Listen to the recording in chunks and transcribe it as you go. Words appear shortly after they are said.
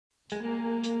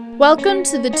Welcome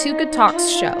to the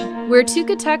Tukatalks show, where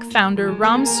Tukatech founder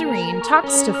Ram Sareen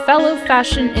talks to fellow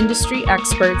fashion industry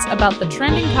experts about the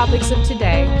trending topics of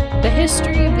today, the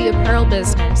history of the apparel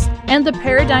business, and the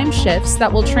paradigm shifts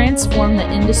that will transform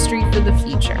the industry for the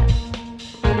future.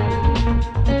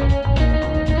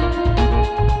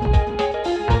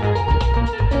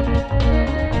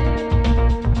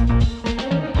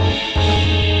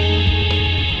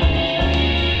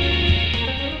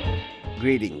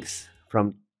 Greetings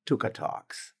from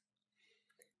Tukatalks.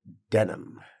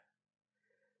 Denim.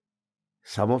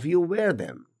 Some of you wear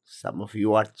them. Some of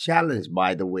you are challenged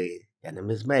by the way denim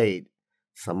is made.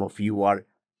 Some of you are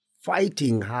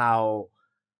fighting how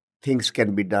things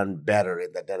can be done better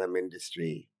in the denim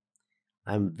industry.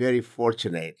 I'm very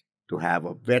fortunate to have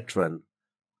a veteran,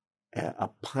 a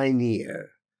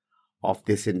pioneer of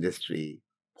this industry,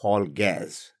 Paul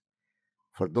Guez.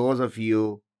 For those of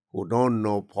you who don't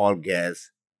know Paul Guez,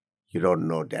 you don't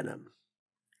know denim.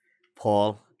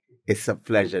 Paul, it's a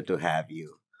pleasure to have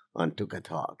you on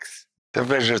Tukatalks. It's a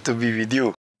pleasure to be with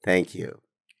you. Thank you.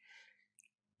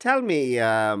 Tell me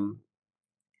a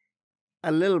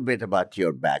little bit about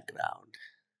your background.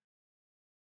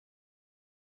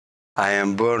 I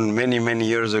am born many, many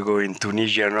years ago in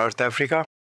Tunisia, North Africa.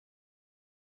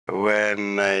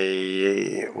 When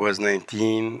I was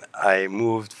 19, I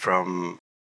moved from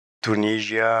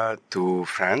Tunisia to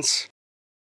France,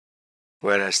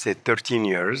 where I stayed 13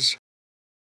 years.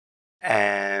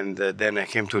 And then I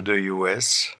came to the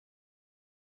US,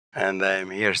 and I'm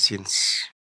here since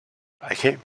I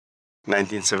came,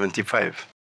 1975.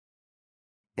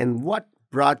 And what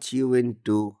brought you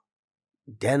into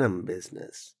denim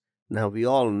business? Now, we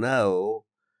all know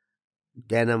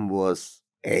denim was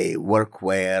a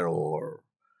workwear or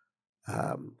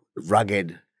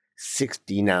rugged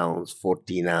 16-ounce,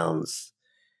 14-ounce.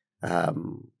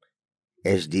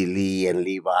 H.D. Lee and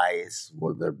Levi's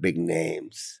were the big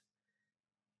names.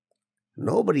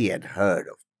 Nobody had heard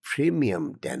of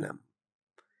premium denim.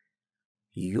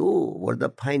 You were the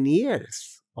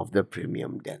pioneers of the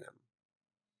premium denim.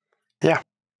 Yeah.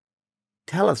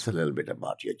 Tell us a little bit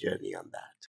about your journey on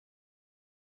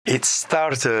that. It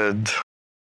started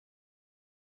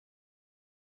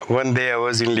one day I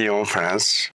was in Lyon,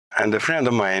 France, and a friend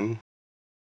of mine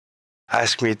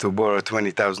asked me to borrow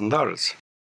 $20,000.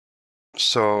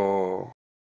 So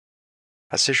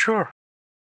I said, sure.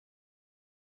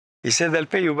 He said, I'll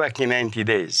pay you back in 90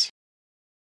 days.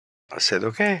 I said,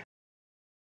 okay.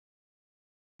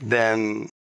 Then,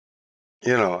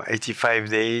 85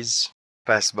 days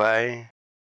passed by,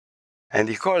 and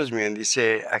he calls me and he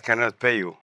said, I cannot pay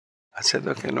you. I said,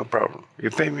 okay, no problem. You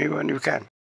pay me when you can.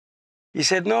 He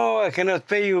said, no, I cannot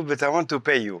pay you, but I want to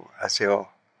pay you. I said, oh,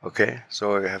 okay.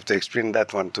 So you have to explain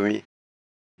that one to me.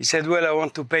 He said, well, I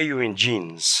want to pay you in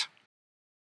jeans.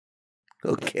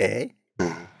 Okay.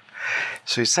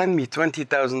 So he sent me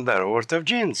 $20,000 worth of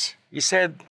jeans. He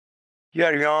said, you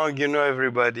are young, you know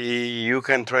everybody. You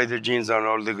can try the jeans on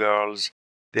all the girls.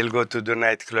 They'll go to the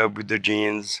nightclub with the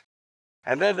jeans.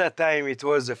 And at that time, it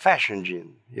was a fashion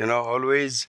jean,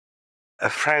 always a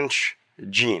French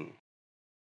jean.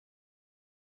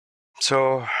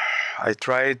 So I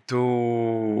tried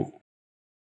to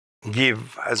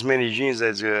give as many jeans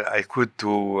as I could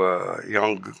to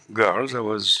young girls. I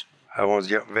was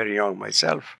very young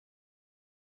myself.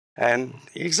 And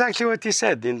exactly what he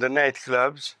said, in the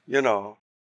nightclubs,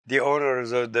 the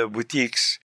owners of the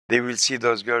boutiques, they will see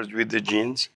those girls with the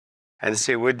jeans and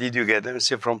say, where did you get them? I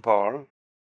say, from Paul.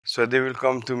 So they will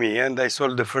come to me, and I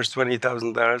sold the first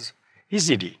 $20,000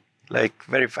 easily, like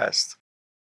very fast.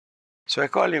 So I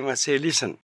call him and say,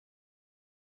 listen,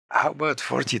 how about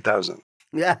 40,000?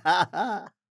 Yeah.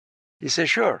 He said,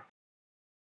 sure.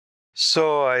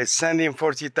 So I send him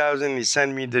 40,000. He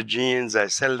sent me the jeans. I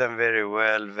sell them very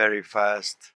well, very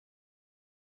fast.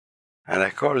 And I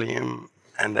call him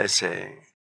and I say,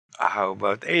 how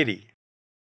about 80?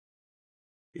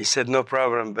 He said, no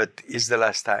problem, but it's the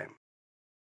last time.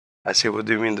 I said, what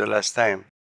do you mean the last time?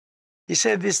 He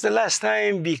said, it's the last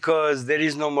time because there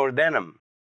is no more denim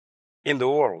in the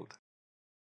world.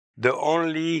 The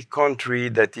only country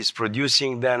that is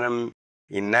producing denim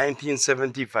in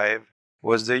 1975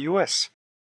 was the US.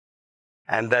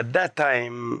 And at that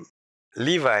time,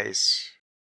 Levi's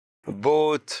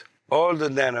bought all the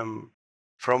denim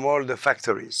from all the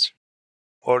factories.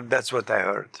 Or that's what I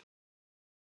heard.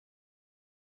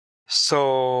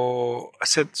 So I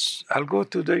said, I'll go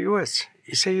to the US.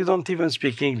 He said, you don't even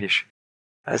speak English.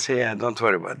 I said, yeah, don't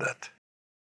worry about that.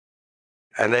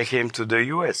 And I came to the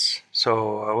US.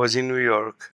 So I was in New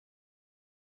York.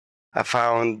 I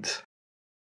found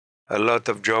a lot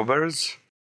of jobbers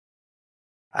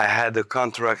I had a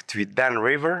contract with Dan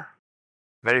River,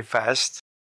 very fast.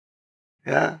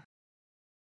 Yeah.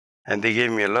 And they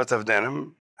gave me a lot of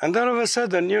denim. And all of a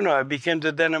sudden, I became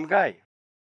the denim guy.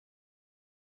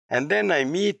 And then I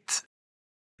meet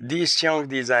this young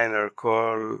designer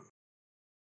called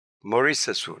Maurice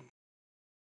Sasson,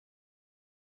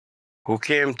 who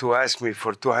came to ask me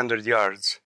for 200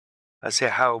 yards. I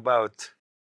said, how about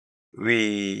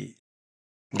we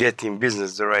get in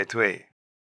business the right way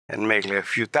and make like a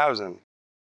few thousand?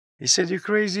 He said, you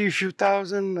crazy, a few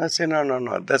thousand? I said,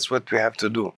 no, that's what we have to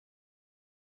do.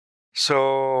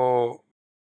 So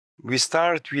we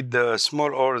start with the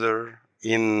small order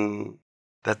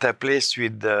that I placed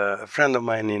with a friend of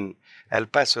mine in El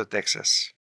Paso,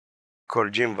 Texas,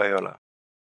 called Jim Viola.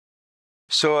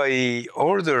 So I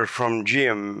ordered from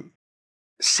Jim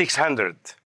 600,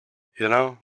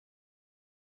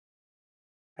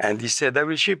 and he said, I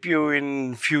will ship you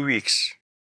in a few weeks.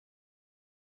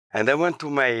 And I went to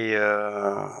my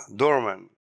doorman.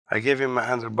 I gave him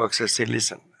 $100. I said,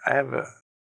 listen, I have a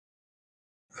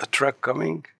truck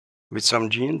coming with some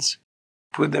jeans.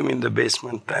 Put them in the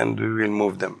basement and we will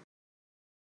move them.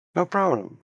 No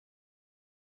problem.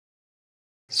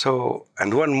 So,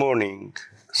 and one morning,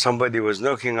 somebody was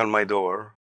knocking on my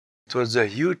door. It was a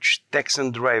huge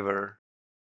Texan driver.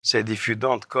 Said, if you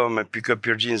don't come and pick up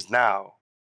your jeans now.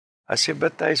 I said,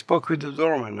 but I spoke with the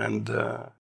doorman and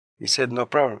he said, no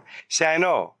problem. He said, I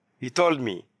know, he told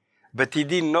me, but he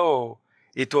didn't know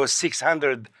it was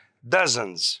 600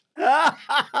 dozens. I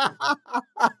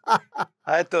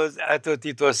thought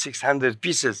it was 600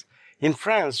 pieces. In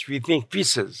France, we think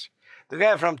pieces. The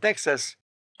guy from Texas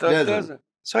thought dozen.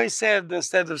 So he said,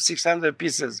 instead of 600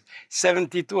 pieces,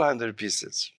 7,200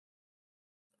 pieces.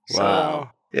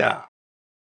 Wow. So, yeah,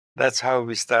 that's how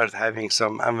we start having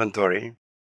some inventory.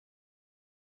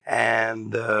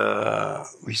 And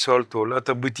we sold to a lot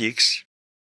of boutiques.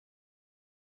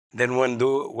 Then one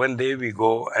day we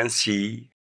go and see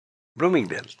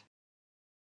Bloomingdale.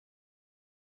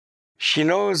 She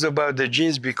knows about the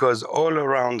jeans because all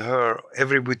around her,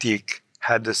 every boutique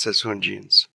had the Sasson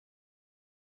jeans.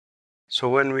 So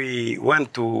when we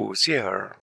went to see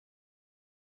her,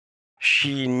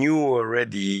 she knew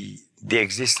already the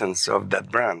existence of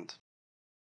that brand.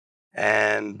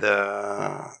 And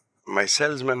my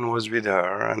salesman was with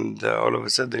her, and all of a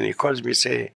sudden he calls me,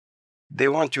 say, they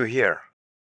want you here.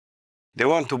 They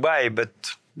want to buy,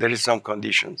 but there is some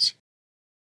conditions.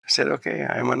 I said, okay,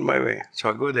 I'm on my way. So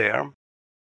I go there.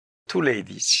 Two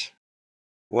ladies.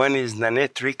 One is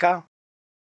Nanette Rika,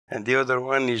 and the other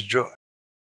one is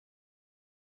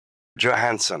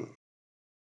Johansson.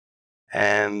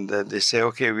 And they say,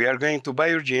 okay, we are going to buy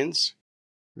your jeans.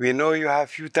 We know you have a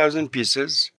few thousand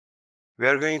pieces. We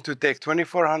are going to take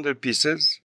 2,400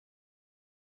 pieces.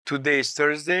 Today is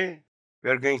Thursday. We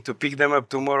are going to pick them up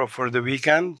tomorrow for the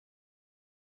weekend.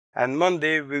 And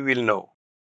Monday, we will know.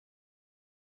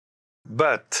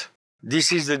 But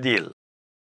this is the deal.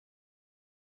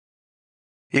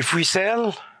 If we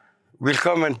sell, we'll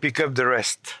come and pick up the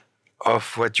rest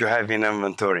of what you have in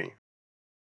inventory.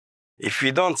 If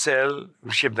we don't sell,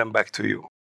 we'll ship them back to you.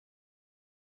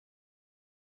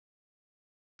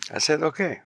 I said,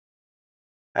 okay.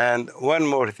 And one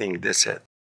more thing they said.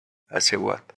 I said,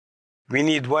 what? We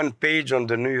need one page on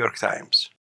the New York Times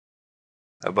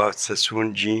about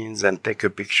Sasson Jeans and take a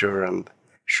picture and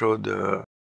show the...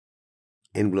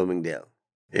 In Bloomingdale.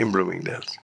 In Bloomingdale.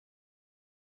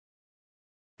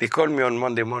 They called me on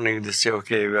Monday morning. They say,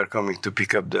 okay, we are coming to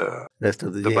pick up the Rest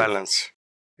of the balance.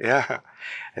 Yeah.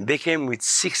 And they came with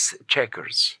 6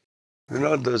 checkers. You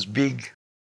know those big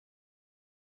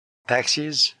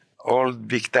taxis? Old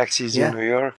big taxis in New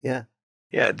York? Yeah.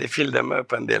 Yeah, they filled them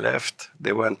up and they left.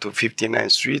 They went to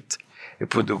 59th Street. They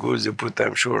put the goods,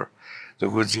 I'm sure, the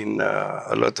goods in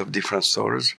a lot of different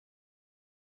stores.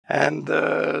 And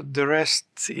the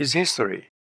rest is history.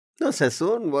 No,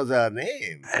 Sasson was a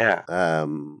name. Yeah.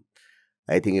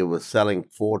 I think it was selling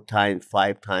 4 times,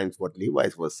 5 times what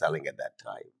Levi's was selling at that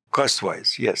time.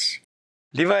 Cost-wise, yes.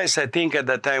 Levi's, I think, at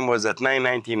that time was at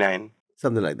 $9.99.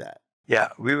 Something like that. Yeah,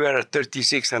 we were at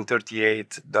 $36 and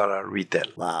 $38 retail.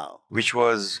 Wow. Which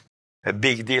was a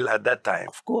big deal at that time.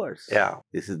 Of course. Yeah.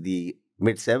 This is the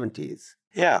mid-70s.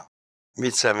 Yeah,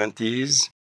 mid-70s.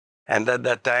 And at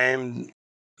that time,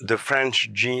 the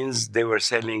French jeans, they were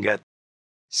selling at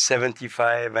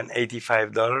 $75 and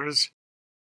 $85.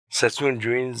 Sasson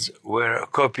jeans were a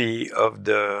copy of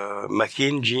the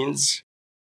McKean jeans,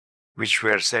 which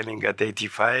were selling at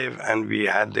 $85, and we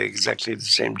had exactly the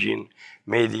same jean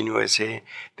made in USA.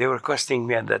 They were costing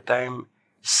me at that time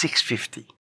 $650.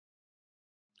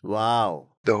 Wow.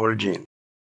 The whole jean.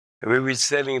 We were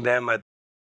selling them at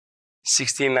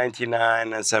 $16.99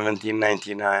 and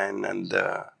 $17.99, and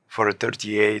for a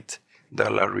 $38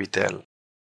 retail.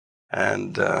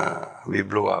 And we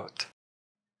blew out.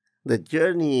 The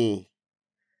journey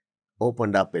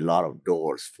opened up a lot of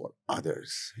doors for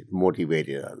others. It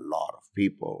motivated a lot of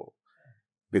people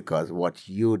because what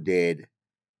you did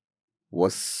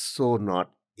was so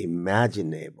not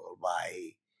imaginable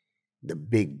by the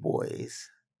big boys.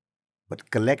 But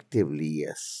collectively,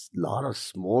 yes, a lot of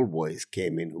small boys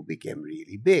came in who became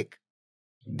really big.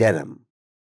 Denim.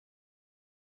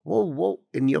 Whoa,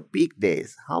 in your peak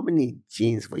days, how many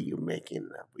jeans were you making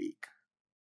a week?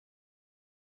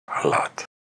 A lot.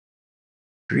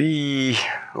 We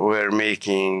were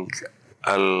making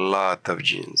a lot of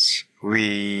jeans.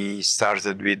 We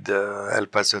started with El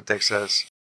Paso, Texas.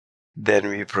 Then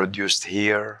we produced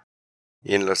here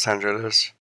in Los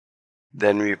Angeles.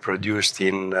 Then we produced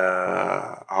in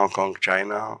Hong Kong,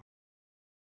 China.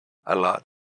 A lot.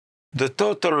 The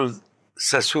total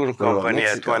Sasson company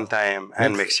at one time,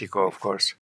 and Mexico, of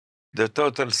course. The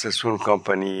total Sasson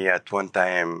company at one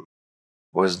time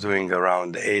was doing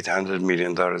around $800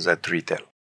 million at retail.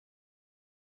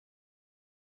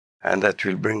 And that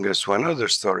will bring us to another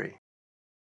story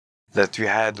that we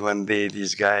had one day,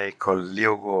 this guy called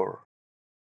Leo Gore.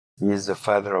 He is the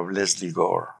father of Leslie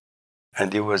Gore,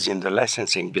 and he was in the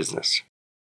licensing business.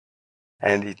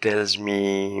 And he tells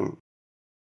me,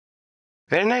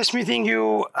 very nice meeting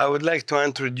you. I would like to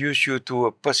introduce you to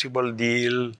a possible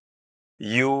deal,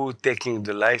 you taking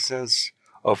the license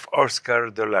of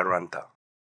Oscar de la Renta.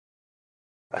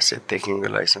 I said, taking a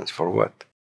license for what?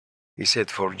 He said,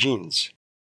 for jeans.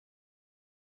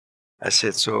 I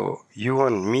said, so you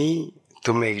want me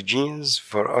to make jeans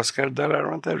for Oscar de la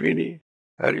Renta, really?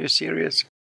 Are you serious?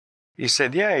 He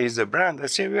said, yeah, he's a brand. I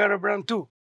said, we are a brand too.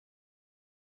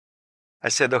 I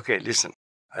said, okay, listen,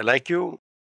 I like you.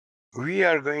 We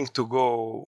are going to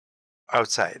go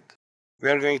outside. We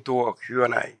are going to walk, you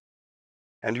and I.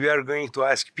 And we are going to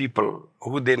ask people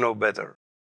who they know better,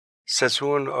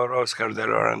 Sasson or Oscar de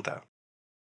la Renta.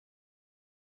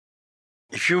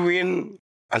 If you win,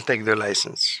 I'll take the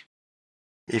license.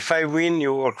 If I win,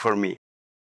 you work for me.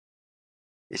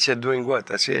 He said, doing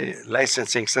what? I said,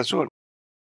 licensing Sasson.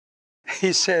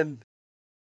 He said,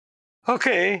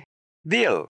 okay,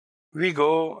 deal. We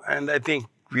go, and I think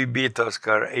we beat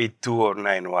Oscar 8-2 or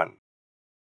 9-1.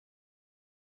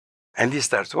 And he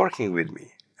starts working with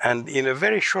me. And in a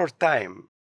very short time,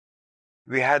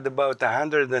 we had about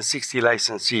 160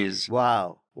 licensees.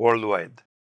 Wow. Worldwide.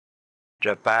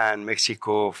 Japan,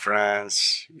 Mexico,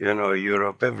 France,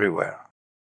 Europe, everywhere.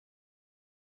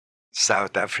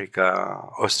 South Africa,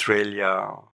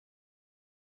 Australia.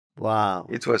 Wow.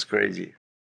 It was crazy.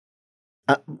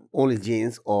 Only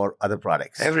jeans or other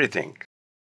products? Everything.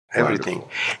 Everything.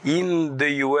 Wonderful. In the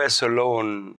US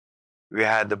alone, we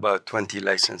had about 20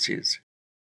 licensees.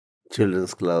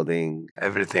 Children's clothing.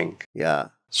 Everything. Yeah.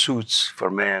 Suits for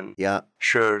men. Yeah.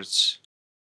 Shirts.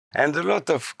 And a lot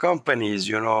of companies,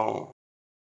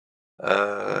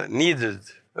 needed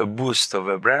a boost of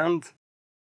a brand.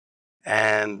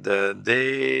 And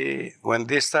when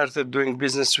they started doing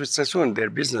business with Sasson,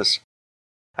 their business.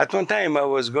 At one time, I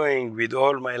was going with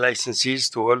all my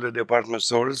licensees to all the department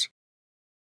stores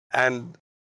and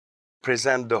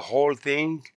present the whole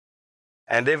thing,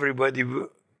 and everybody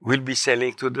will be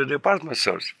selling to the department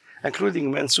stores,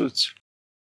 including men's suits.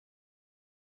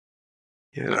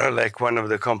 Like one of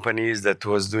the companies that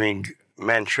was doing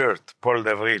men's shirt, Paul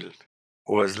Guez,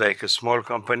 was like a small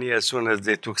company. As soon as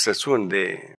they took Sasson,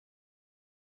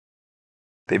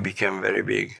 they became very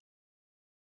big.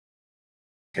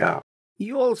 Yeah.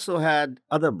 You also had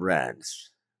other brands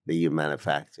that you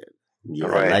manufactured. You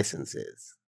had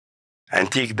licenses.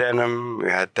 Antique denim, we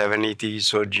had Tavaniti,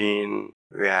 Sojin,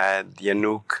 we had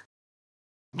Yanuk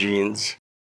jeans.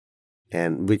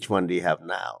 And which one do you have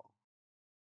now?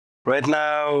 Right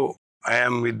now, I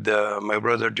am with my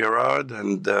brother Gerard,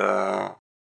 and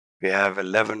we have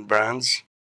 11 brands.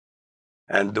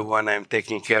 And the one I'm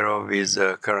taking care of is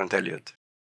Current Elliott.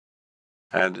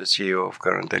 I'm the CEO of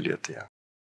Current Elliott, yeah.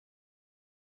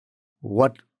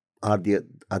 What are the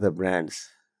other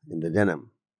brands in the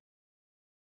denim?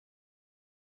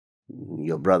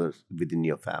 Your brothers within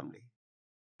your family.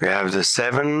 We have the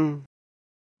 7.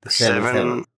 The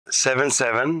 7. It's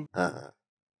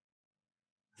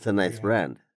a nice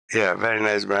brand. Yeah, very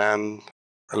nice brand.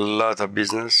 A lot of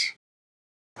business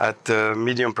at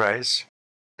medium price.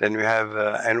 Then we have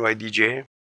NYDJ.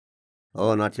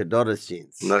 Oh, not your daughter's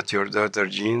jeans. Not your daughter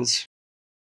jeans.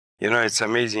 It's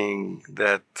amazing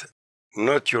that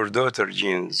not your daughter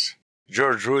jeans.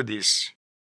 George Rudis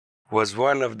was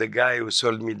one of the guys who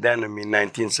sold me denim in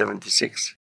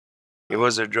 1976. He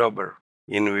was a jobber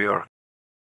in New York.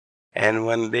 And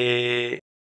one day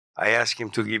I asked him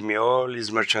to give me all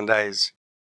his merchandise.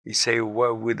 He said,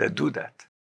 why would I do that?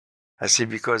 I said,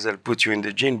 because I'll put you in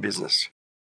the jean business.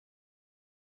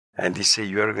 And he said,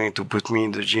 you are going to put me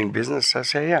in the jean business? I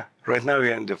said, yeah. Right now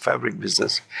you're in the fabric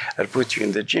business. I'll put you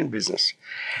in the jean business.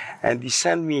 And he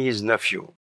sent me his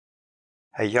nephew,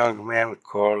 a young man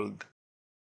called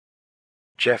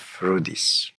Jeff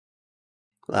Rudis.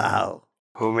 Wow.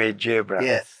 Who made J Brand.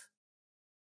 Yes.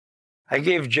 I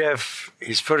gave Jeff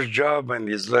his first job and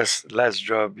his last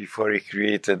job before he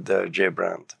created the J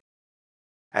Brand.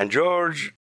 And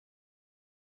George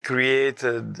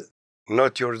created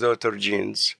Not Your Daughter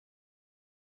Jeans.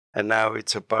 And now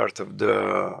it's a part of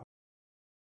the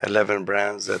 11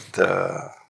 brands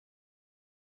that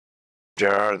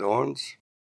Gerard owns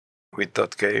with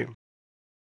K.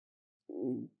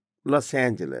 Los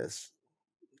Angeles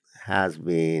has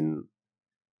been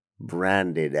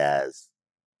branded as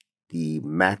the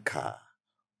Mecca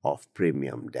of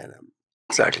premium denim.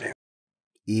 Exactly.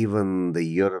 Even the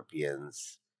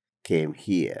Europeans came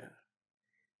here.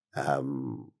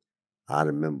 I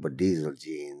remember Diesel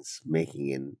Jeans making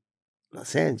in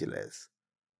Los Angeles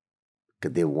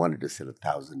because they wanted to sell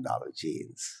 $1,000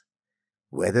 jeans.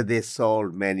 Whether they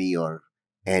sold many or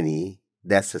any,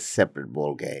 that's a separate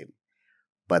ball game.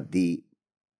 But the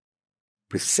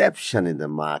perception in the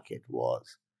market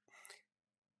was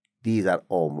these are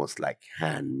almost like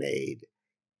handmade,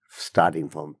 starting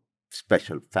from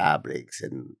special fabrics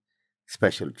and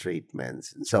special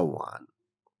treatments and so on.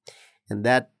 And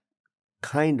that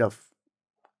kind of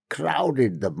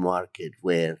crowded the market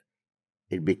where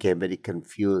it became very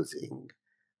confusing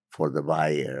for the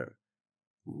buyer.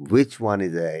 Which one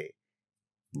is a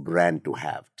brand to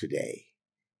have today?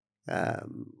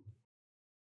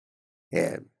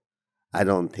 Yeah, I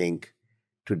don't think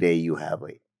today you have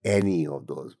any of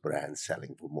those brands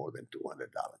selling for more than $200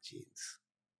 jeans,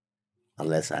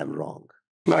 unless I'm wrong.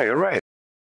 No, you're right.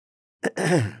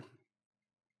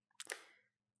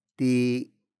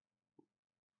 The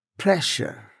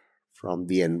pressure from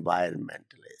the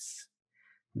environmentalists,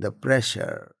 the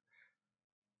pressure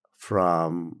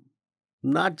from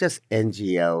not just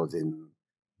NGOs in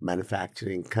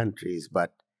manufacturing countries,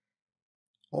 but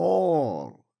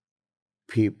all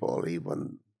people,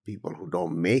 even people who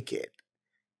don't make it,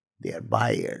 they are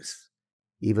buyers.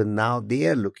 Even now they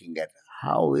are looking at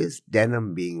how is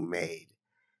denim being made?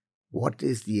 What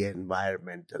is the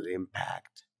environmental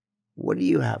impact? What do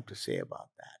you have to say about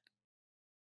that?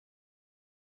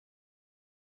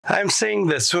 I'm saying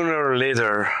that sooner or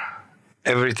later,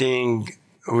 everything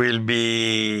will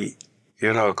be,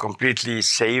 completely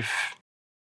safe.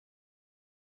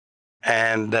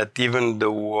 And that even the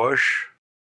wash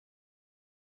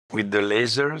with the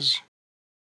lasers,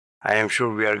 I am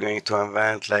sure we are going to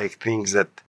invent things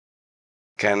that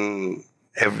can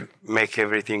make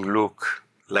everything look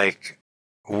like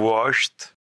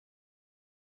washed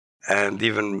and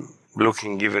even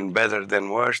looking even better than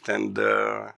washed. And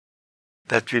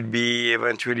that will be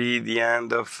eventually the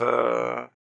end of the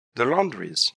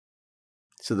laundries.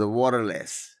 So the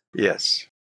waterless. Yes.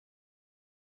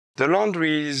 The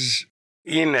laundries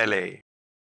in LA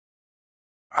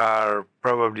are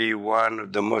probably one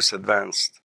of the most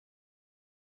advanced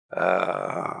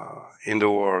in the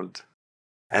world.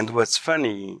 And what's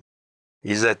funny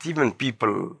is that even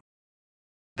people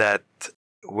that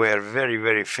were very,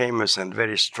 very famous and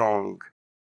very strong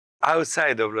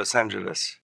outside of Los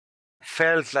Angeles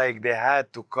felt like they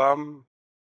had to come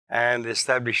and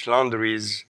establish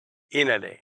laundries in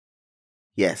LA.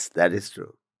 Yes, that is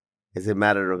true. As a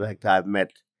matter of fact, I've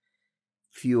met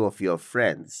few of your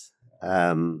friends,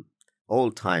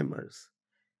 old timers.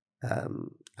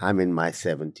 I'm in my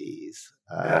 70s.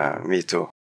 Me too.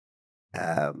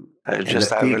 I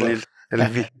just have people... a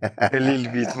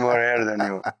little bit more hair than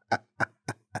you.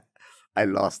 I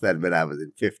lost that when I was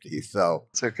in 50s, so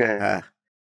it's okay.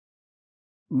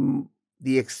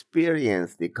 The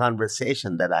experience, the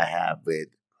conversation that I have with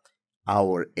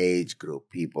our age group,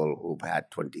 people who've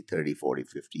had 20, 30, 40,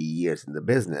 50 years in the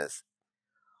business,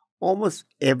 almost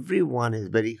everyone is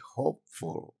very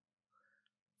hopeful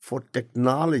for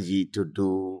technology to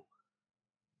do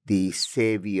the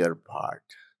savior part.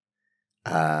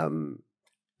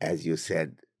 As you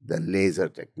said, the laser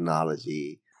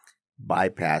technology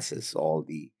bypasses all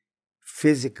the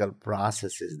physical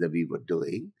processes that we were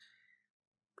doing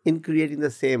in creating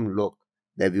the same look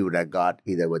that we would have got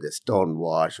either with a stone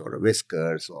wash or a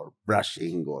whiskers or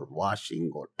brushing or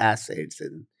washing or acids,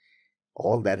 and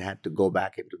all that had to go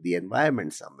back into the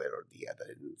environment somewhere or the other.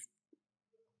 And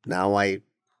now I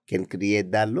can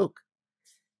create that look.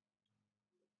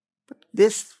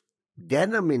 This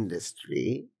denim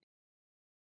industry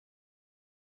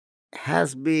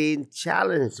has been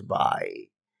challenged by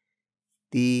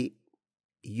the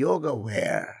yoga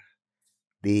wear,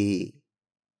 the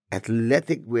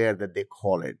athletic wear that they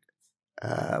call it,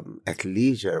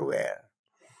 athleisure wear.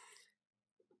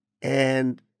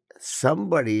 And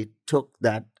somebody took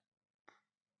that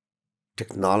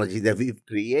technology that we've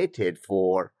created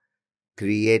for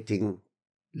creating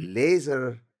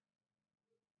laser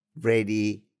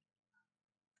ready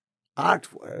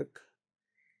artwork,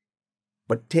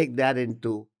 but take that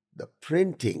into the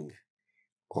printing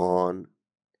on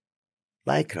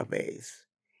lycra base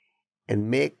and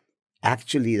make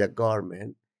actually the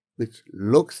garment which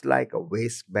looks like a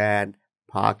waistband,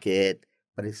 pocket,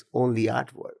 but it's only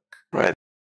artwork. Right.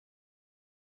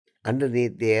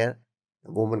 Underneath there,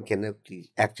 the woman can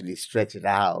actually stretch it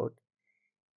out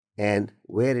and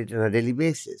wear it on a daily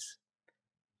basis.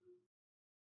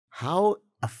 How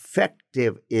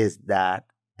effective is that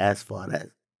as far as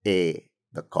A,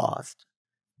 the cost,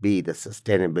 B, the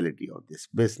sustainability of this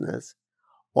business?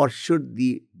 Or should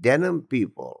the denim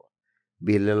people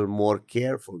be a little more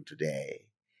careful today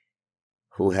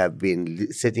who have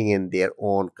been sitting in their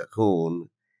own cocoon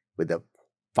with a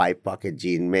 5-pocket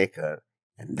jean maker,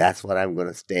 and that's what I'm going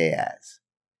to stay as?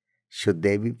 Should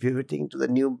they be pivoting to the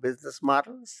new business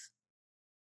models?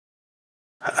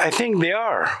 I think they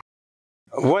are.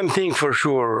 One thing for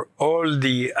sure, all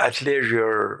the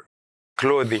athleisure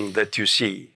clothing that you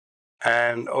see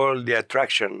and all the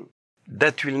attraction,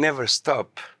 that will never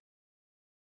stop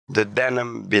the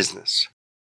denim business.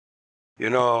 You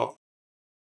know,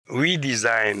 we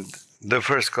designed the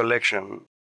first collection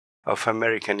of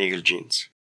American Eagle jeans.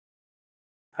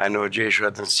 I know Jay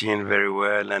Sasson very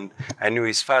well, and I knew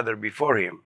his father before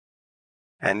him.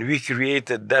 And we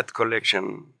created that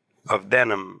collection of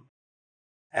denim.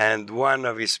 And one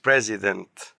of his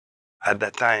presidents at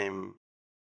that time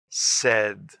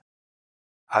said,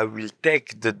 I will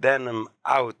take the denim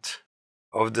out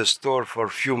of the store for a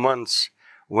few months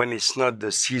when it's not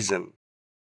the season.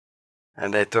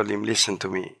 And I told him, listen to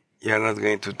me, you're not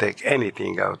going to take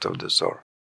anything out of the store.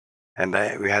 And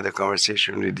we had a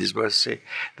conversation with his boss, say,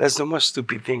 that's the most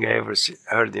stupid thing I ever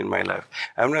heard in my life.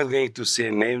 I'm not going to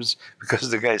say names because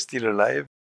the guy is still alive,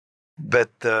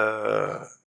 but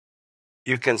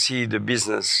you can see the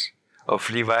business of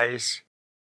Levi's,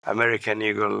 American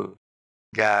Eagle,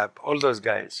 Gap, all those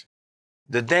guys.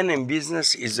 The denim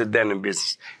business is the denim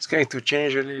business. It's going to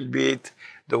change a little bit.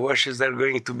 The washes are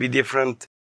going to be different.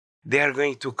 They are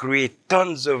going to create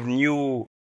tons of new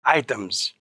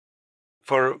items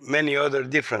for many other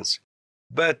difference.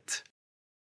 But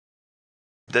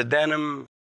the denim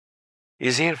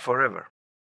is here forever.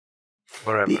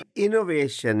 Forever. The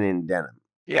innovation in denim.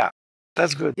 Yeah,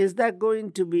 that's good. Is that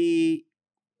going to be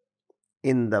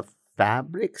in the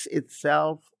fabrics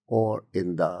itself or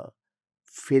in the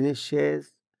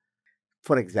finishes?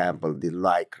 For example, the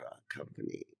Lycra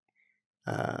company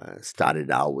started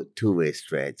out with 2-way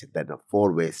stretch and then a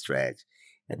 4-way stretch,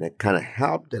 and it kind of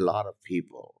helped a lot of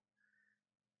people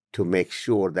to make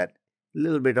sure that a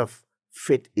little bit of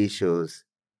fit issues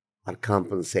are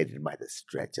compensated by the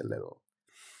stretch a little.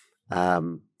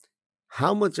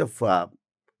 How much of a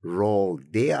role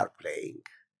they are playing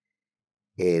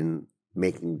in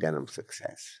making denim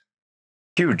success?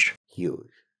 Huge.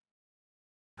 Huge.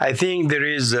 I think there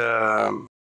is a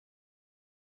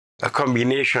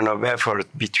combination of effort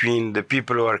between the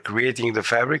people who are creating the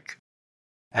fabric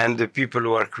and the people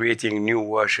who are creating new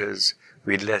washes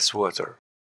with less water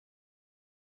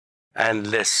and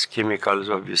less chemicals,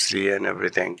 obviously, and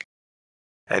everything.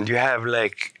 And you have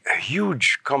like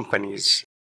huge companies,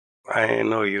 I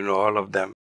know you know all of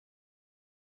them,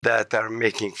 that are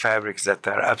making fabrics that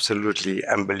are absolutely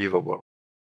unbelievable.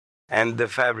 And the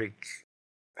fabric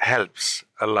helps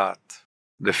a lot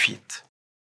the fit.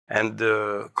 And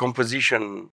the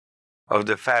composition of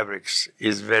the fabrics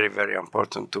is very, very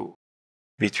important too.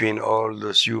 Between all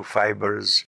those hue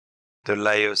fibers, the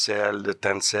lyocell, the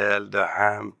tencel, the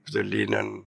hemp, the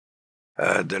linen,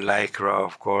 the lycra,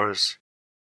 of course,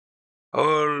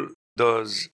 all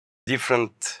those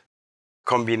different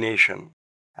combination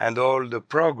and all the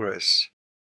progress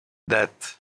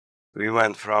that we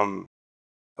went from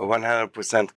a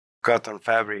 100% cotton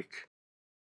fabric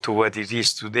to what it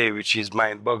is today, which is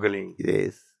mind-boggling. It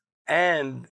is.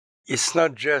 And it's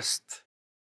not just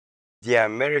the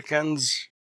Americans.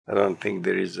 I don't think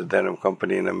there is a denim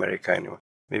company in America anymore.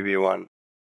 Maybe one.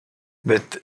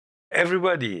 But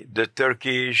everybody, the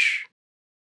Turkish,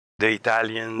 the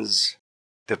Italians,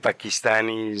 the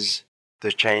Pakistanis,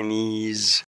 the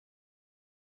Chinese,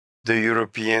 the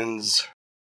Europeans,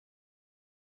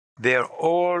 they're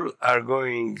all are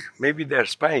going, maybe they're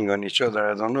spying on each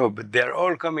other, I don't know, but they're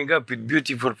all coming up with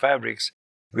beautiful fabrics,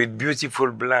 with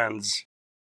beautiful blends,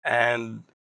 and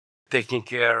taking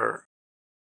care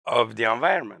of the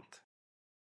environment.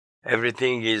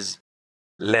 Everything is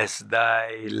less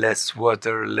dye, less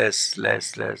water, less,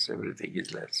 everything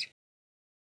is less.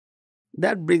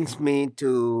 That brings me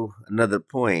to another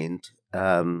point,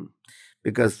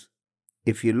 because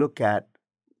if you look at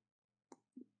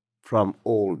from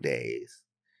old days,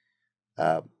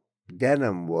 uh,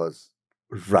 denim was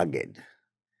rugged.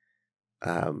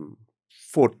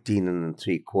 14 and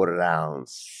 3/4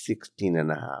 ounce, 16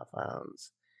 and a half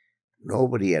ounce.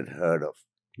 Nobody had heard of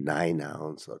 9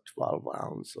 ounce or 12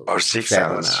 ounce Or 6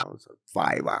 7 ounce. ounce or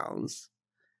 5 ounce.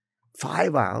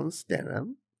 5 ounce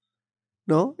denim?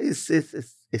 No,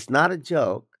 it's not a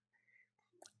joke.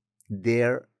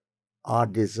 There are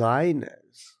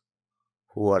designers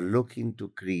who are looking to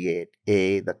create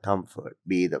A, the comfort,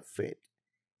 B, the fit,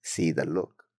 C, the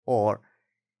look, or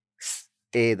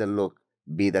A, the look,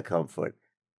 B, the comfort.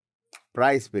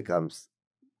 Price becomes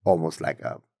almost like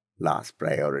a last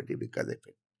priority, because if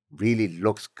it really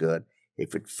looks good,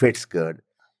 if it fits good,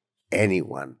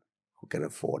 anyone who can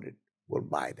afford it will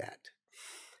buy that.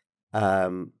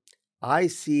 I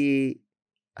see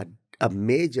a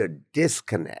major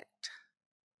disconnect,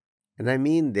 and I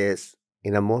mean this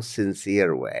in a most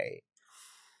sincere way,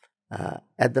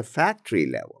 at the factory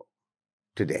level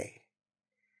today.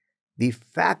 The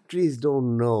factories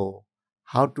don't know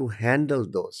how to handle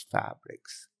those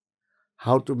fabrics,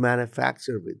 how to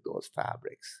manufacture with those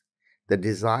fabrics. The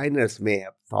designers may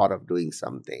have thought of doing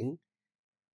something,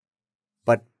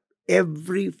 but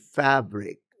every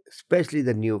fabric, especially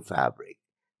the new fabric,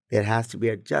 there has to be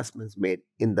adjustments made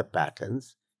in the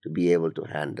patterns to be able to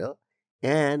handle,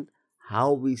 and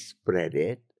how we spread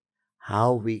it,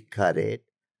 how we cut it,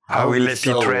 How we let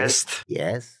sew it rest.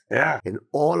 Yes. Yeah. And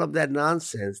all of that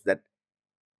nonsense that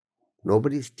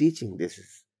nobody's teaching. This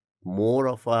is more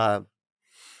of a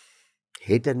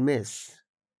hit and miss.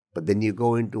 But then you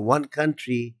go into one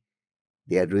country,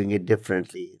 they are doing it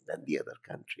differently than the other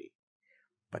country.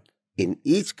 But in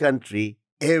each country,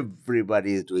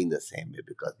 everybody is doing the same way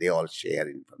because they all share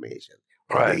information.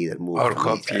 Right. They either move Or from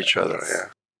copy each other. Yes. Yeah.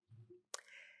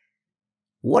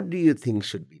 What do you think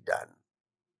should be done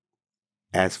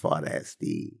as far as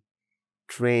the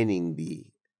training the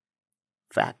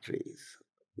factories,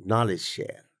 knowledge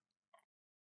share?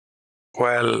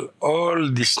 Well,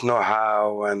 all this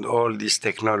know-how and all this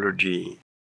technology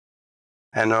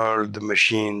and all the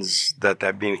machines that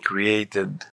have been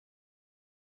created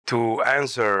to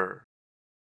answer,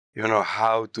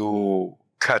 how to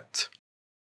cut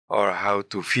or how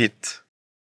to fit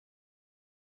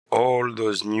all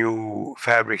those new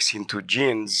fabrics into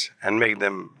jeans and make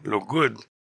them look good,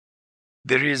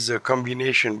 there is a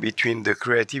combination between the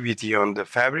creativity on the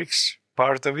fabrics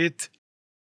part of it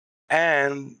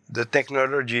and the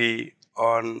technology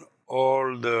on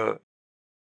all the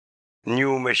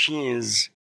new machines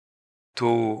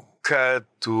to cut,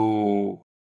 to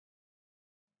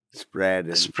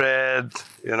Spread.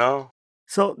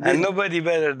 So and nobody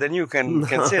better than you can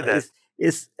say that.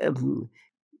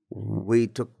 We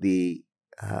took the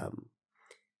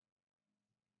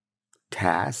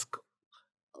task,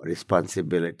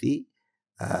 responsibility,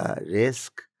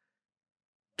 risk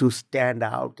to stand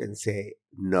out and say,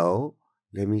 no,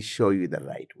 let me show you the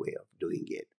right way of doing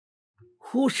it.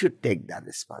 Who should take that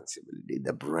responsibility?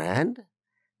 The brand,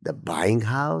 the buying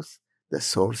house, the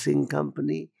sourcing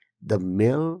company, the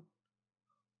mill?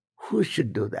 Who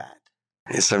should do that?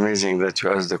 It's amazing that you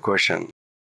asked the question.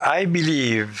 I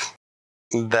believe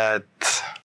that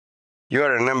you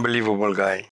are an unbelievable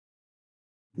guy.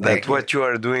 That what you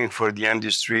are doing for the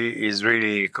industry is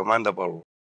really commendable.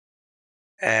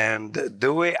 And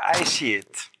the way I see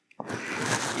it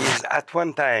is, at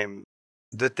one time,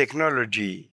 the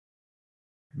technology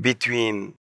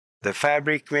between the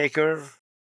fabric maker,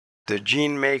 the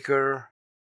jean maker,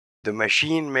 the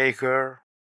machine maker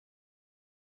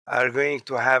are going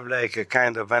to have like a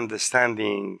kind of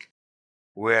understanding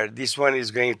where this one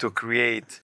is going to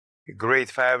create a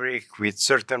great fabric with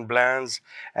certain blends,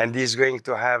 and this is going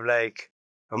to have like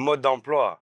a mode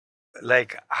d'emploi,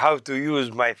 like how to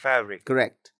use my fabric.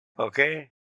 Correct. Okay?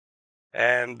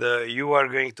 And you are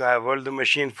going to have all the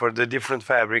machine for the different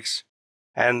fabrics,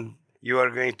 and you are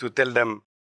going to tell them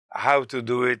how to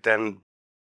do it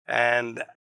and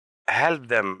help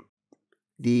them.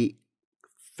 The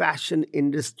fashion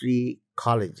industry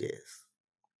colleges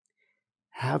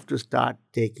have to start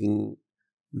taking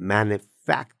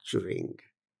manufacturing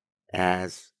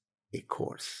as a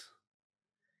course,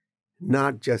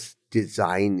 not just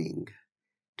designing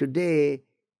Today,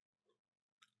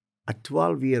 a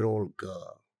 12-year-old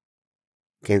girl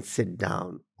can sit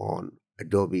down on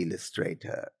Adobe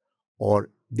Illustrator,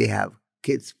 or they have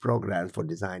kids programs for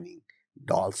designing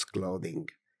dolls' clothing.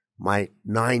 My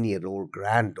 9-year-old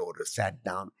granddaughter sat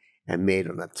down and made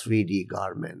on a 3D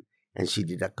garment, and she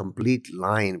did a complete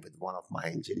line with one of my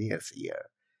engineers here.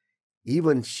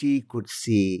 Even she could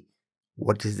see,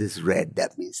 what is this red?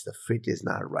 That means the fit is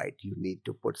not right. You need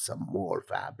to put some more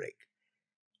fabric.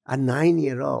 A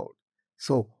 9-year-old.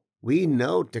 So we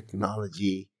know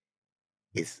technology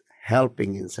is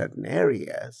helping in certain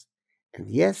areas. And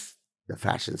yes, the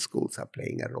fashion schools are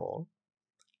playing a role,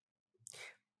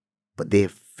 but they're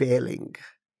failing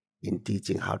in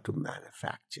teaching how to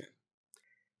manufacture.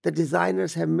 The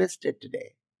designers have missed it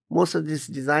today. Most of these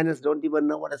designers don't even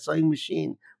know what a sewing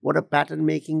machine, what a pattern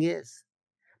making is.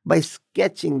 By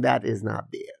sketching, that is not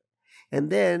there.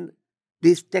 And then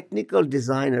these technical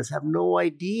designers have no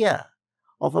idea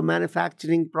of a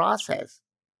manufacturing process.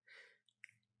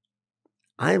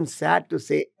 I am sad to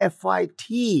say FIT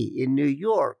in New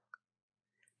York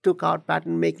took out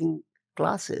pattern making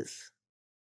classes,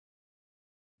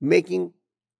 making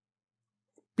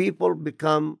people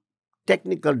become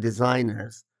technical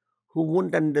designers who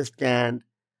wouldn't understand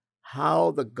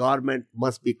how the garment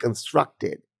must be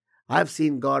constructed. I've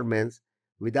seen garments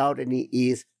without any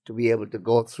ease to be able to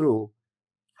go through.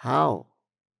 How?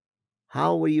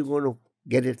 How were you going to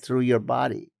get it through your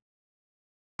body?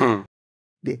 There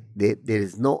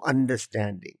is no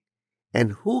understanding.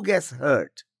 And who gets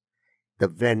hurt? The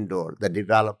vendor, the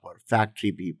developer,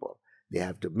 factory people. They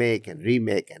have to make and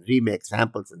remake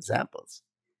samples and samples.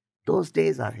 Those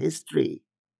days are history.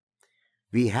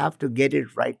 We have to get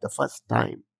it right the first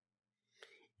time.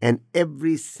 And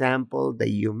every sample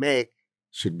that you make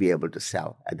should be able to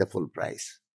sell at the full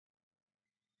price.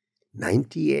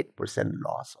 98%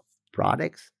 loss of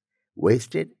products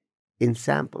wasted in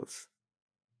samples.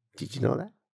 Did you know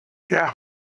that? Yeah.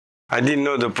 I didn't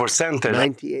know the percentage,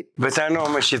 98%. but I know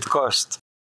how much it costs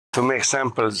to make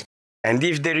samples. And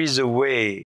if there is a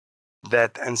way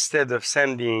that instead of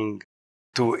sending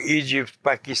to Egypt,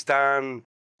 Pakistan,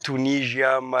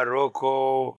 Tunisia,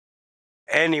 Morocco,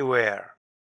 anywhere,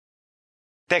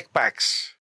 tech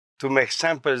packs to make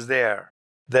samples there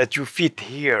that you fit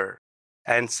here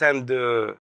and send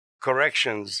the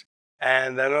corrections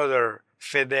and another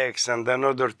FedEx and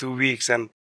another 2 weeks. And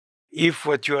if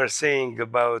what you are saying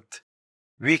about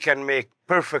we can make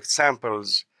perfect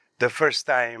samples the first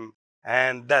time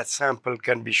and that sample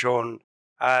can be shown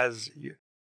as,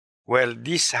 well,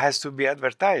 this has to be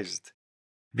advertised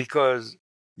because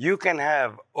you can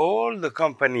have all the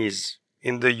companies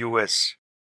in the US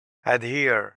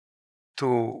adhere to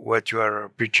what you are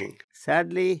preaching.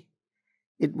 Sadly,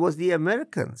 it was the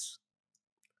Americans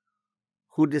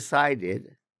who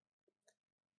decided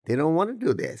they don't want to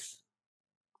do this.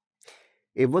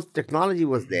 It was technology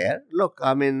was there. Look,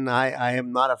 I mean, I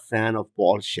am not a fan of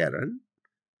Paul Sharon.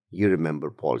 You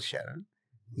remember Paul Sharon.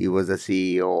 He was the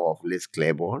CEO of Liz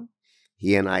Claiborne.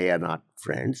 He and I are not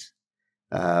friends.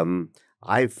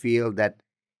 I feel that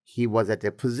he was at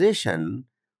a position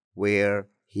where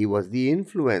he was the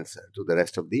influencer to the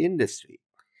rest of the industry.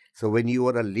 So when you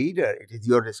are a leader, it is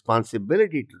your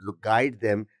responsibility to guide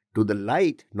them to the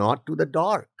light, not to the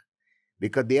dark,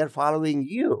 because they are following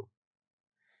you.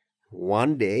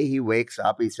 One day he wakes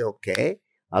up, he says, okay,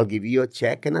 I'll give you a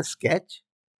check and a sketch,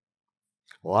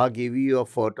 or I'll give you a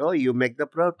photo, you make the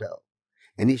proto.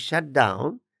 And he shut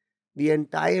down the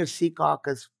entire Sea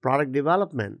Caucus product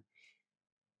development.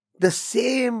 The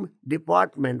same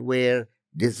department where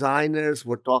designers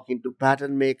were talking to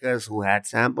pattern makers who had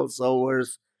sample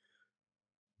sewers,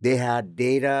 they had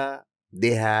data,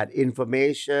 they had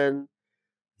information.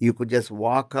 You could just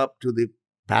walk up to the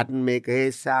pattern maker,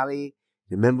 hey, Sally,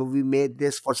 remember we made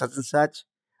this for such and such?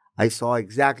 I saw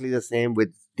exactly the same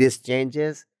with these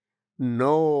changes.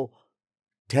 No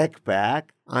tech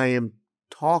pack. I am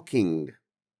talking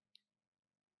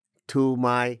to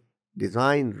my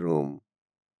design room.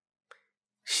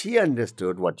 She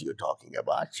understood what you're talking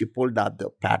about. She pulled out the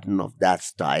pattern of that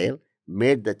style,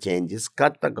 made the changes,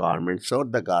 cut the garment,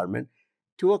 sewed the garment.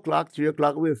 2 o'clock, 3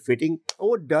 o'clock, we were fitting.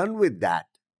 Oh, done with that.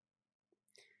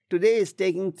 Today it's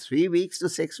taking 3 weeks to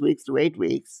 6 weeks to 8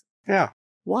 weeks. Yeah.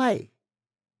 Why?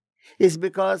 It's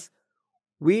because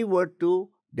we were too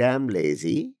damn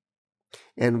lazy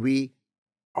and we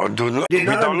Or did not we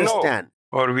don't understand.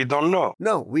 know. Or we don't know.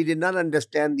 No, we did not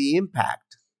understand the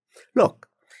impact. Look,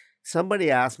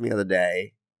 somebody asked me the other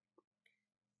day,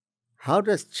 how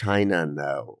does China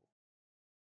know?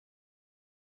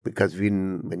 Because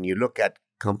when you look at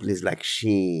companies like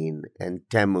Shein and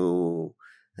Temu,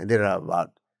 and there are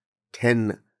about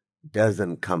 10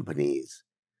 dozen companies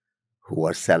who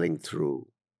are selling through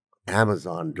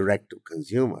Amazon direct to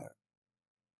consumer.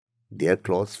 Their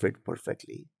clothes fit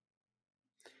perfectly.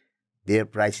 Their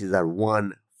prices are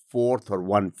 1/4 or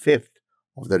 1/5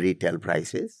 of the retail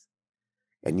prices,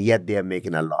 and yet they are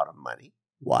making a lot of money.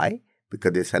 Why?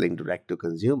 Because they're selling direct to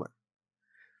consumer.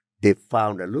 They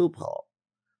found a loophole.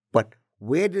 But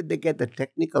where did they get the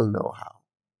technical know-how?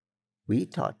 We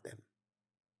taught them.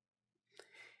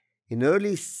 In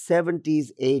early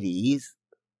 70s, 80s,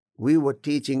 we were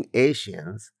teaching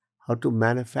Asians how to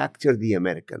manufacture the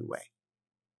American way.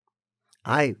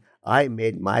 I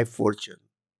made my fortune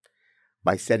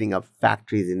by setting up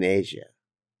factories in Asia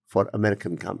for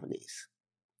American companies.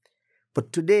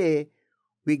 But today,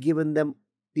 we've given them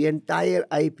the entire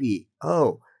IP.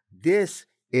 Oh, this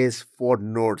is for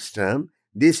Nordstrom.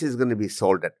 This is going to be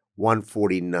sold at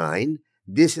 $149.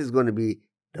 This is going to be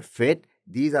the fit.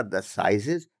 These are the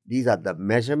sizes. These are the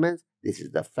measurements. This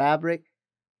is the fabric.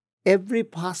 Every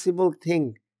possible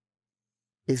thing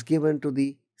is given to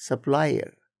the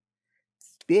supplier.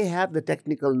 They have the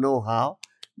technical know-how.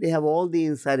 They have all the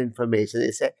inside information.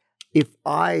 They say, if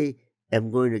I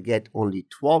am going to get only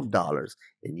 $12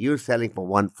 and you're selling for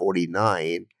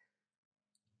 $149,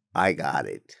 I got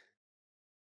it.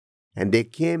 And they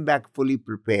came back fully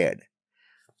prepared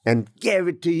and gave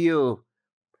it to you.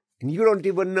 And you don't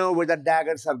even know where the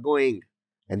daggers are going.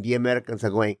 And the Americans are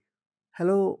going,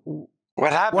 hello,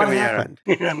 What happened what here? happened?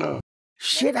 You know.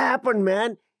 Shit happened,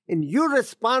 man. And you're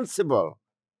responsible.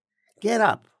 Get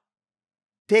up.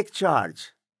 Take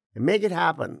charge. And make it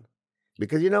happen.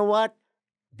 Because you know what?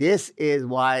 This is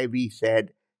why we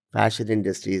said fashion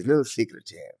industry is a little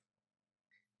secretive.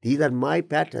 These are my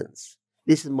patterns.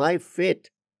 This is my fit.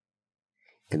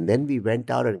 And then we went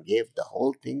out and gave the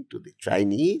whole thing to the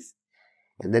Chinese.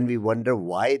 And then we wonder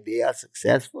why they are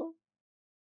successful.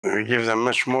 We give them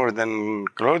much more than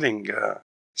clothing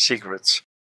secrets.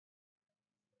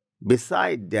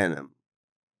 Beside denim,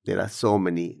 there are so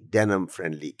many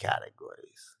denim-friendly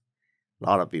categories. A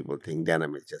lot of people think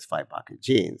denim is just 5-pocket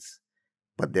jeans.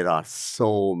 But there are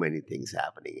so many things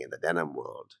happening in the denim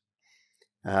world.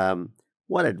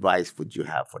 What advice would you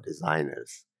have for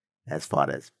designers as far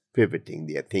as pivoting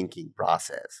their thinking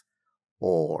process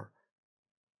or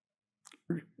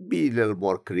be a little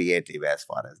more creative as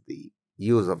far as the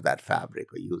use of that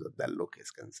fabric or use of that look is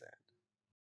concerned?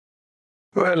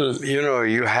 Well, you know,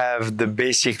 you have the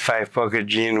basic 5-pocket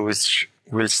jean, which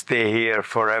will stay here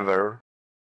forever.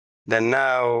 Then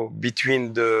now,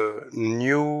 between the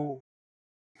new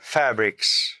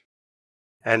fabrics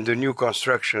and the new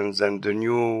constructions and the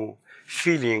new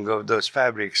feeling of those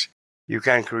fabrics, you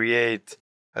can create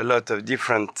a lot of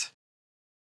different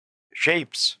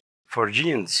shapes for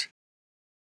jeans.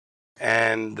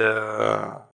 And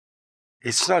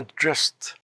it's not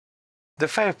just the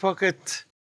 5-pocket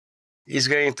is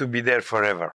going to be there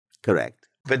forever. Correct.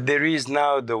 But there is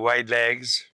now the wide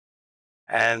legs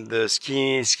and the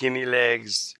skinny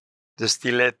legs, the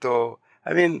stiletto.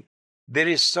 I mean, there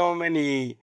is so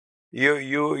many.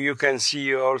 You can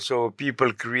see also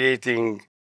people creating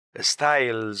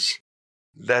styles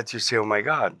that you say, oh my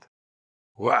God,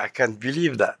 well, I can't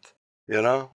believe that, you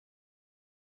know?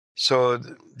 So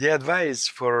the advice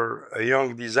for a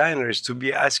young designer is to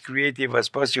be as creative as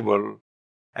possible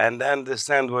and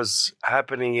understand what's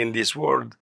happening in this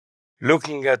world,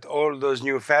 looking at all those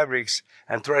new fabrics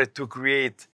and try to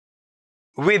create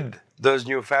with those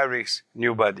new fabrics,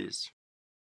 new bodies.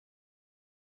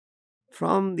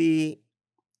 From the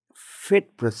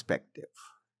fit perspective,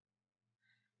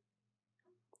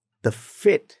 the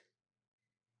fit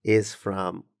is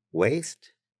from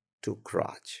waist to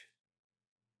crotch,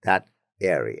 that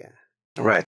area.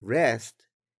 Right. Rest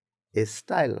is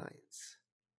style lines.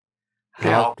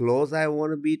 Yeah. How close I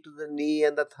want to be to the knee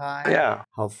and the thigh. Yeah.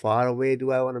 How far away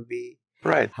do I want to be?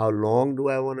 Right. How long do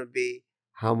I want to be?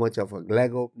 How much of a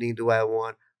leg opening do I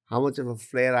want? How much of a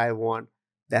flare I want?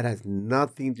 That has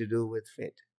nothing to do with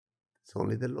fit. It's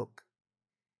only the look.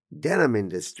 Denim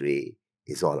industry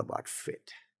is all about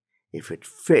fit. If it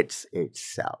fits, it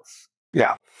sells.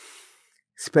 Yeah.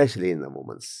 Especially in the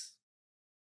women's.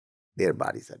 Their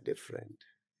bodies are different.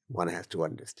 One has to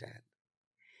understand.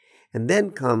 And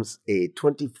then comes a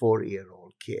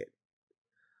 24-year-old kid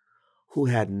who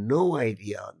had no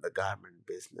idea on the garment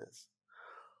business,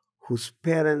 whose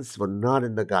parents were not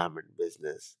in the garment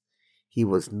business. He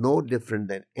was no different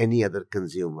than any other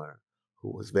consumer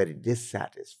who was very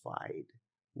dissatisfied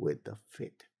with the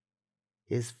fit,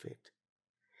 his fit.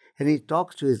 And he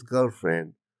talks to his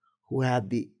girlfriend who had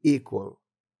the equal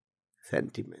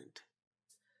sentiment.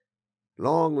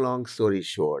 Long story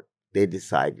short, they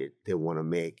decided they want to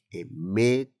make a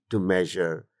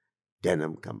made-to-measure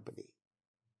denim company.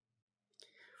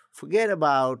 Forget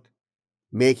about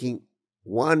making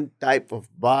one type of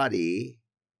body,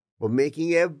 but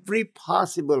making every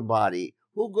possible body.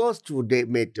 Who goes to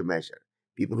made-to-measure?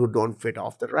 People who don't fit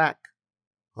off the rack.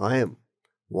 I am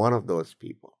one of those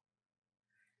people.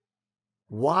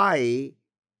 Why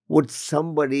would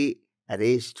somebody at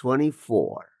age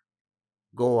 24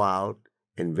 go out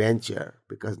and venture?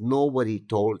 Because nobody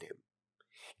told him.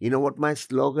 You know what my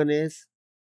slogan is?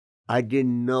 I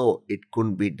didn't know it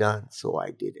couldn't be done, so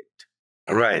I did it.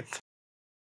 Right.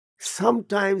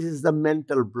 Sometimes it's the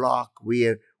mental block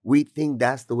where we think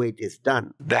that's the way it is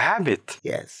done. The habit.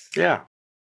 Yes. Yeah.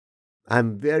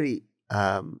 I'm very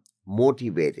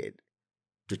motivated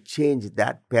to change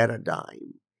that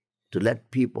paradigm, to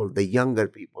let people, the younger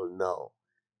people, know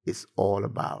it's all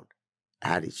about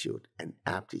attitude and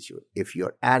aptitude. If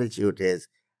your attitude is,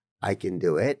 I can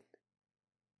do it,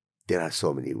 there are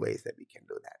so many ways that we can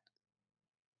do that.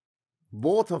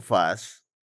 Both of us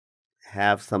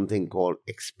have something called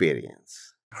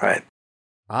experience. Right.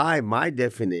 My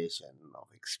definition of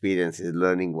experience is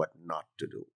learning what not to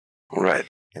do. Right.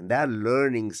 And that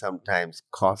learning sometimes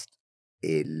costs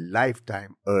a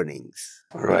lifetime earnings.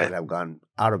 Right. That have gone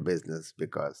out of business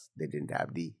because they didn't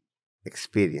have the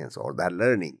experience or that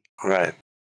learning. Right.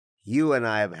 You and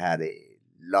I have had a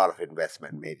lot of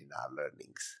investment made in our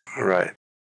learnings. Right.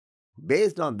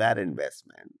 Based on that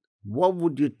investment, what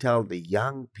would you tell the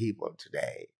young people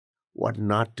today what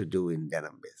not to do in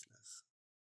denim business?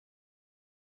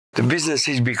 The business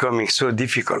is becoming so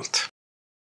difficult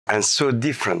and so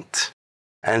different.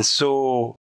 And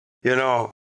so,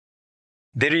 there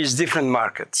is different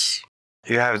markets.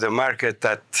 You have the market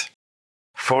at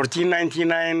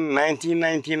 $14.99,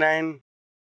 $19.99.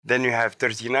 Then you have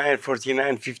 $39,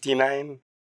 $49, $59.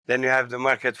 Then you have the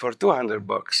market for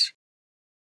 $200.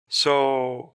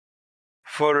 So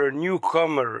for a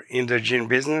newcomer in the jean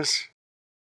business,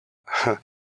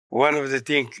 one of the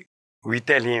things we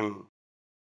tell him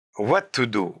what to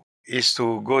do is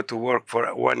to go to work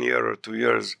for 1 year or 2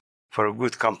 years for a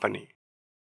good company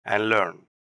and learn.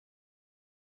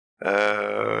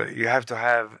 You have to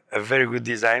have a very good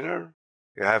designer.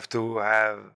 You have to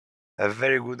have a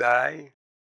very good eye.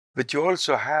 But you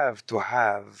also have to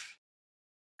have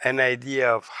an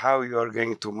idea of how you are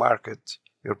going to market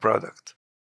your product.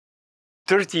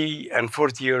 30 and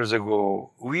 40 years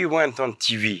ago, we went on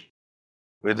TV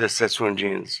with the Sasson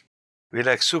Jeans. We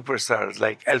like superstars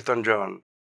like Elton John,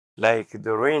 like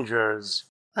the Rangers.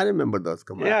 I remember those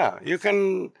commercials. Yeah, you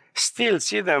can still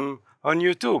see them on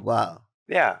YouTube. Wow.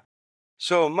 Yeah.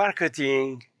 So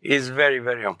marketing is very,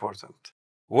 very important.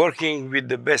 Working with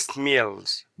the best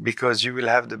mills because you will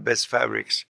have the best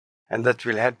fabrics and that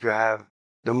will help you have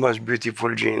the most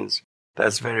beautiful jeans.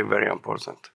 That's very, very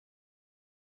important.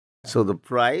 So the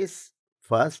price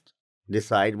first,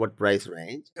 decide what price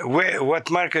range. What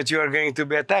market you are going to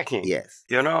be attacking. Yes.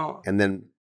 And then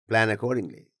plan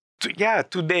accordingly.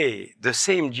 Today, the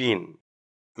same jean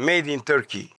made in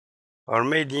Turkey or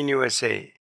made in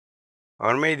USA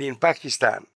or made in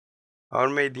Pakistan or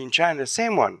made in China,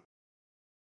 same one.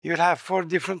 You'll have 4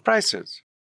 different prices.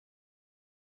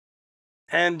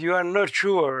 And you are not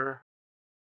sure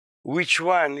which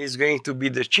one is going to be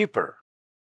the cheaper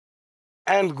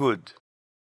and good.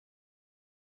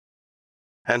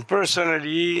 And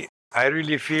personally, I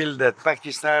really feel that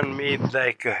Pakistan made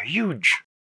like a huge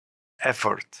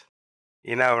effort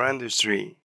in our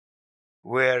industry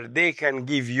where they can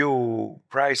give you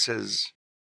prices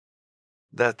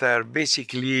that are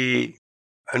basically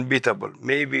unbeatable.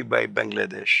 Maybe by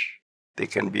Bangladesh, they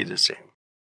can be the same.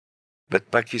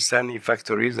 But Pakistani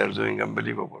factories are doing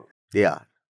unbelievable. They are.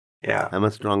 Yeah. I'm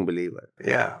a strong believer.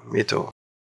 Yeah, me too.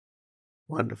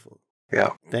 Wonderful.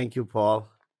 Yeah. Thank you, Paul.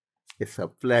 It's a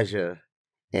pleasure,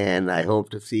 and I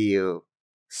hope to see you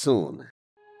soon.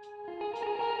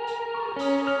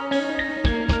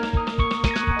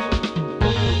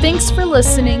 Thanks for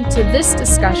listening to this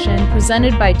discussion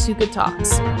presented by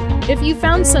Tukatalks. If you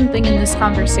found something in this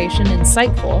conversation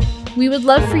insightful, we would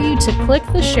love for you to click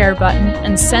the share button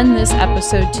and send this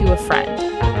episode to a friend.